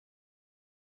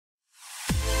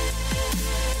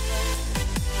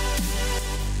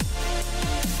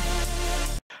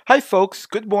Hi folks,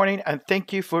 good morning and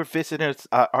thank you for visiting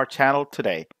our channel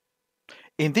today.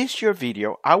 In this short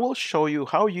video, I will show you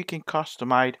how you can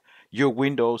customize your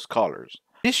Windows colors.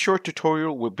 This short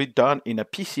tutorial will be done in a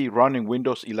PC running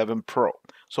Windows 11 Pro.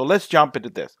 So let's jump into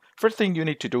this. First thing you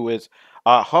need to do is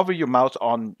hover your mouse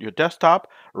on your desktop,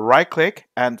 right click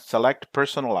and select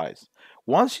personalize.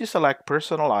 Once you select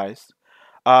personalize,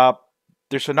 uh,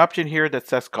 there's an option here that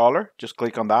says color. Just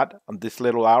click on that, on this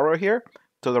little arrow here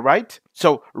to the right.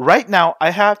 So right now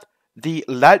I have the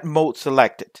light mode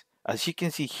selected. As you can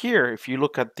see here, if you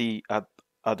look at the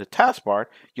taskbar,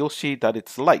 you'll see that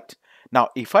it's light. Now,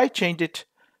 if I change it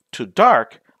to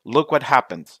dark, look what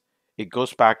happens. It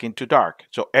goes back into dark.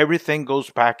 So everything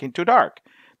goes back into dark.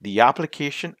 The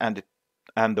application and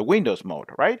the Windows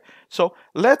mode, right? So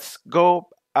let's go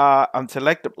and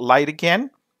select light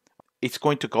again. It's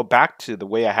going to go back to the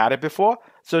way I had it before.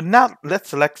 So now let's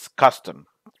select custom,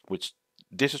 which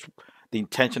this is the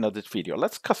intention of this video.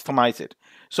 Let's customize it.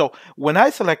 So when I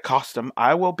select custom,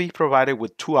 I will be provided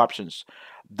with two options.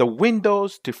 The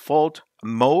Windows default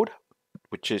mode,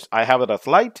 which is I have it as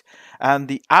light, and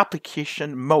the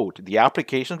application mode. The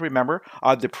applications, remember,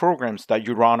 are the programs that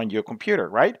you run on your computer,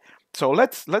 right? So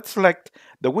let's select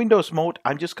the Windows mode.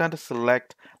 I'm just going to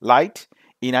select light,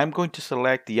 and I'm going to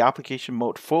select the application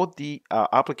mode for the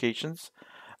applications.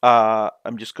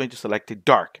 I'm just going to select it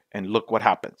dark and look what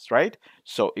happens, right?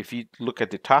 So if you look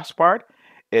at the taskbar,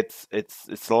 it's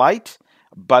light,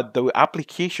 but the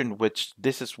application, which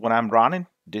this is what I'm running,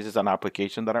 this is an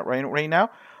application that I'm running right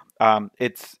now.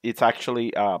 It's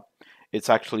actually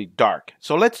dark.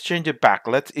 So let's change it back.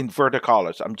 Let's invert the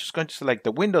colors. I'm just going to select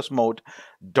the Windows mode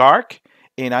dark,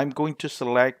 and I'm going to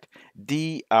select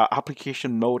the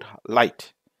application mode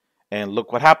light, and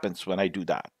look what happens when I do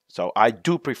that. So I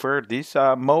do prefer this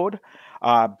mode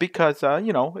because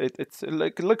you know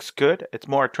it looks good. It's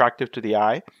more attractive to the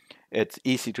eye. It's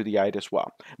easy to the eye as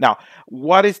well. Now,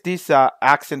 what is this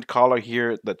accent color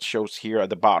here that shows here at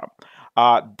the bottom?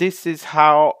 This is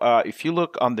how, if you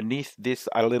look underneath this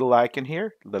little icon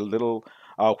here, the little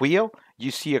wheel,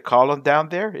 you see a column down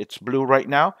there. It's blue right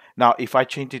now. Now, if I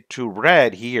change it to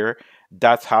red here,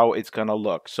 that's how it's gonna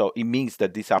look. So it means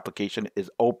that this application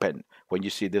is open when you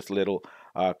see this little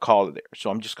color there. So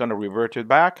I'm just gonna revert it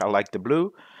back. I like the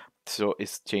blue, so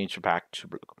it's changed back to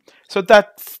blue. So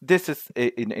this is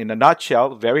in a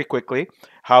nutshell, very quickly,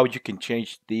 how you can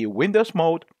change the Windows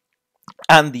mode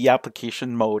and the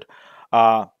application mode.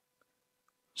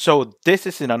 So this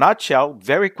is in a nutshell,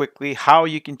 very quickly, how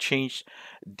you can change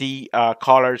the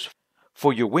colors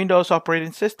for your Windows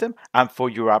operating system and for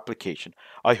your application.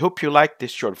 I hope you liked this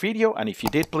short video, and if you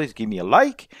did, please give me a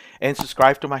like and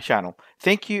subscribe to my channel.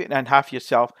 Thank you, and have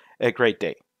yourself a great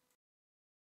day.